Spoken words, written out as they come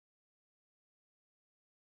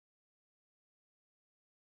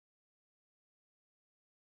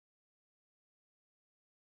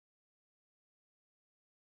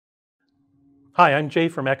Hi, I'm Jay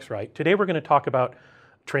from X-Rite. Today we're going to talk about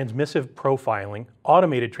transmissive profiling,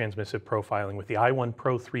 automated transmissive profiling with the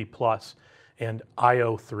i1Pro 3 Plus and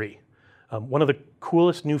i/o 3. One of the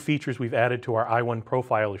coolest new features we've added to our i1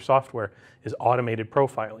 Profiler software is automated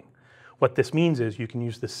profiling. What this means is you can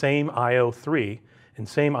use the same i/o 3 and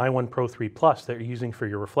same i1Pro 3 Plus that you're using for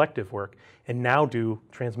your reflective work and now do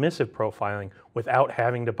transmissive profiling without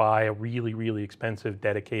having to buy a really expensive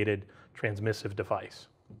dedicated transmissive device.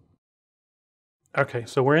 Okay,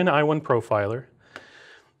 so we're in i1 Profiler.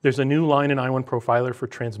 There's a new line in i1 Profiler for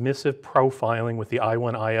transmissive profiling with the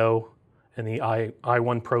i1iO and the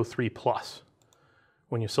i1Pro 3 Plus.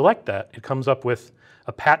 When you select that, it comes up with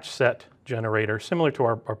a patch set generator similar to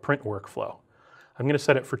our print workflow. I'm going to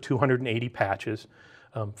set it for 280 patches.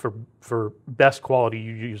 For best quality,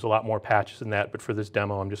 you use a lot more patches than that, but for this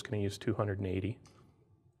demo, I'm just going to use 280.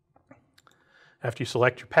 After you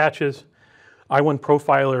select your patches, i1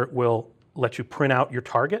 Profiler will let you print out your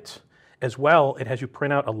targets. As well, it has you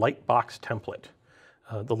print out a lightbox template.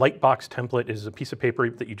 The lightbox template is a piece of paper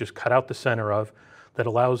that you just cut out the center of that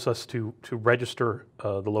allows us to register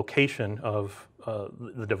the location of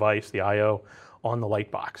the device, the I/O, on the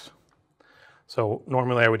lightbox. So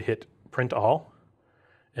normally I would hit print all,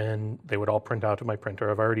 and they would all print out to my printer.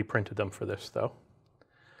 I've already printed them for this though.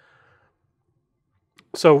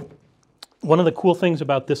 So one of the cool things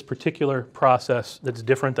about this particular process that's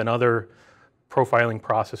different than other profiling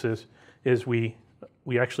processes is we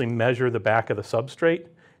actually measure the back of the substrate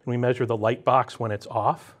and we measure the light box when it's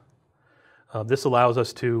off. This allows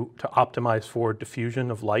us to optimize for diffusion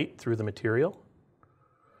of light through the material.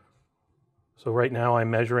 So right now I'm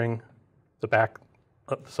measuring the back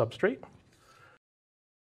of the substrate.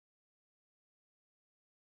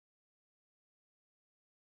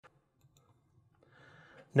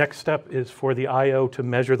 Next step is for the I/o to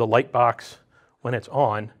measure the light box when it's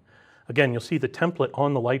on. Again, you'll see the template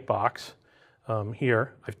on the light box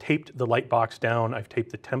here. I've taped the light box down. I've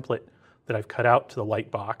taped the template that I've cut out to the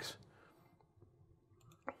light box.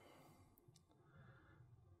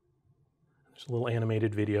 There's a little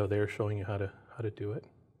animated video there showing you how to do it.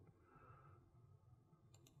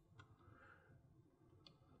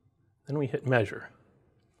 Then we hit measure.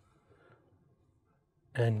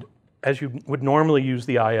 And as you would normally use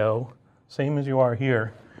the I/o, same as you are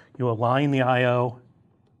here, you align the I/o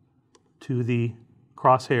to the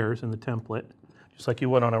crosshairs in the template, just like you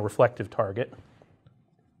would on a reflective target,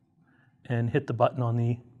 and hit the button on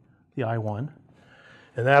the I1.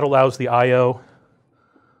 And that allows the I/o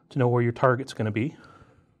to know where your target's going to be.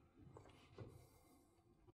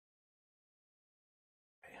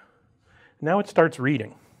 Now it starts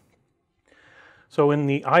reading. So in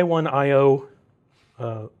the i1iO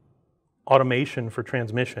automation for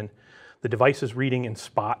transmission, the device is reading in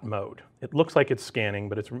spot mode. It looks like it's scanning,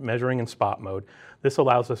 but it's measuring in spot mode. This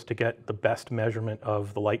allows us to get the best measurement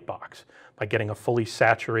of the light box by getting a fully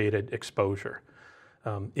saturated exposure.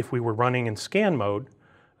 If we were running in scan mode,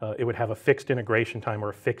 it would have a fixed integration time or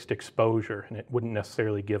a fixed exposure, and it wouldn't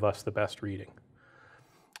necessarily give us the best reading.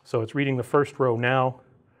 So it's reading the first row now.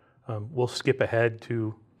 We'll skip ahead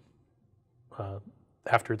to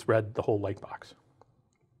after it's read the whole light box.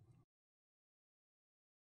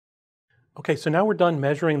 Okay, so now we're done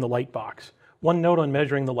measuring the light box. One note on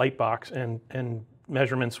measuring the light box and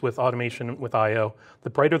measurements with automation with I/o, the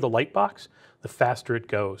brighter the light box, the faster it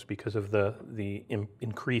goes because of the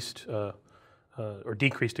increased or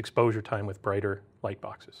decreased exposure time with brighter light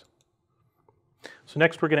boxes. So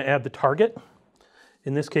next we're going to add the target.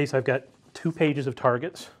 In this case, I've got 2 pages of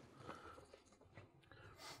targets.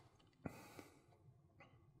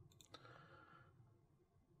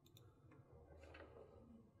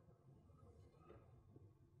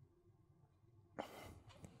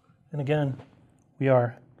 And again, we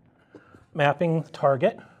are mapping the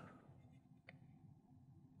target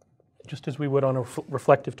just as we would on a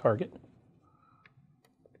reflective target.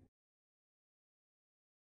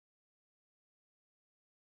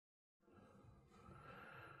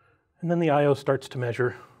 And then the I/o starts to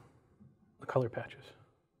measure the color patches.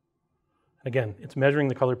 Again, it's measuring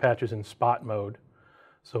the color patches in spot mode,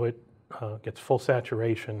 so it gets full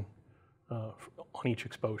saturation on each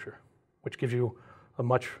exposure, which gives you a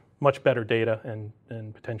much better data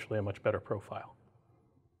and potentially a much better profile.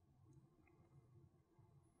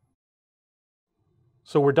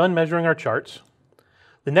 So we're done measuring our charts.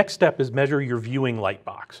 The next step is measure your viewing light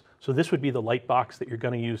box. So this would be the light box that you're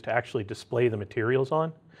going to use to actually display the materials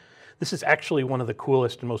on. This is actually one of the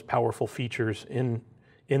coolest and most powerful features in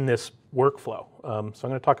this workflow. So I'm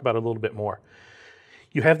going to talk about it a little bit more.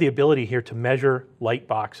 You have the ability here to measure light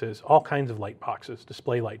boxes, all kinds of light boxes,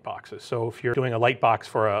 display light boxes. So if you're doing a light box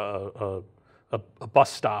for a a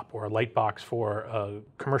bus stop or a light box for a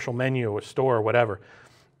commercial menu, a store, or whatever,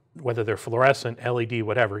 whether they're fluorescent, LED,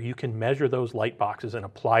 whatever, you can measure those light boxes and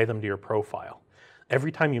apply them to your profile.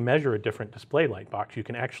 Every time you measure a different display light box, you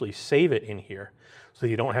can actually save it in here so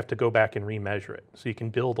you don't have to go back and remeasure it. So you can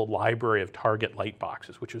build a library of target light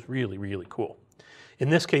boxes, which is really, really cool. In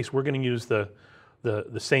this case, we're going to use the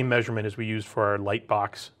same measurement as we used for our light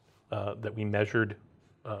box that we measured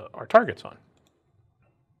our targets on.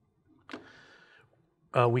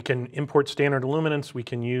 We can import standard illuminance. We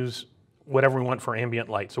can use whatever we want for ambient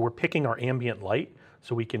light. So we're picking our ambient light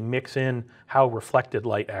so we can mix in how reflected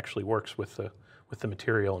light actually works with the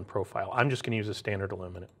material and profile. I'm just going to use a standard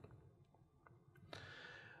illuminant.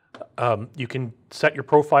 You can set your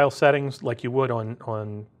profile settings like you would on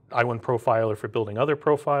i1 Profiler for building other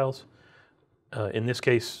profiles. In this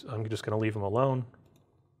case, I'm just going to leave them alone.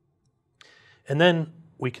 And then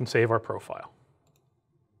we can save our profile.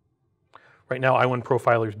 Right now, i1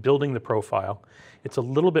 Profiler is building the profile. It's a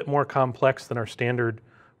little bit more complex than our standard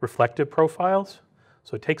reflective profiles,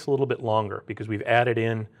 so it takes a little bit longer because we've added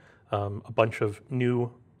in a bunch of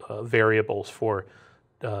new variables for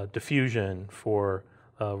diffusion, for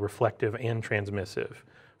reflective and transmissive,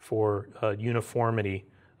 for uniformity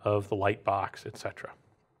of the light box, etc.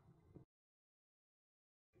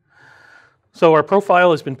 So our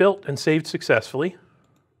profile has been built and saved successfully,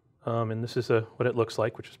 and this is what it looks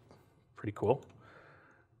like, which is pretty cool.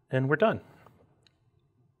 And we're done.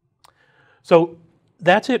 So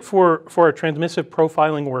that's it for our transmissive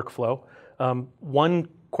profiling workflow. One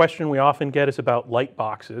question we often get is about light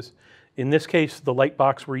boxes. In this case, the light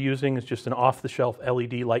box we're using is just an off-the-shelf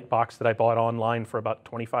LED light box that I bought online for about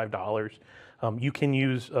 $25. You can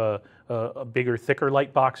use a bigger, thicker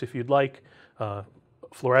light box if you'd like,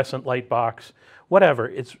 fluorescent light box, whatever.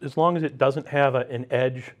 It's as long as it doesn't have an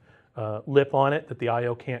edge lip on it that the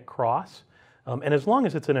I/O can't cross, and as long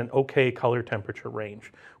as it's in an okay color temperature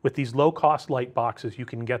range. With these low-cost light boxes, you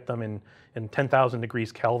can get them in 10,000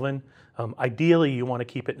 degrees Kelvin. Ideally, you want to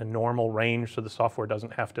keep it in a normal range so the software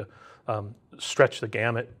doesn't have to stretch the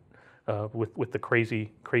gamut with the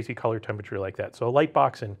crazy color temperature like that. So a light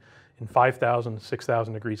box in 5,000,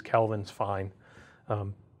 6,000 degrees Kelvin is fine.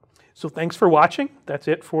 So thanks for watching. That's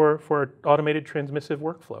it for automated transmissive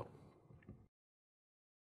workflow.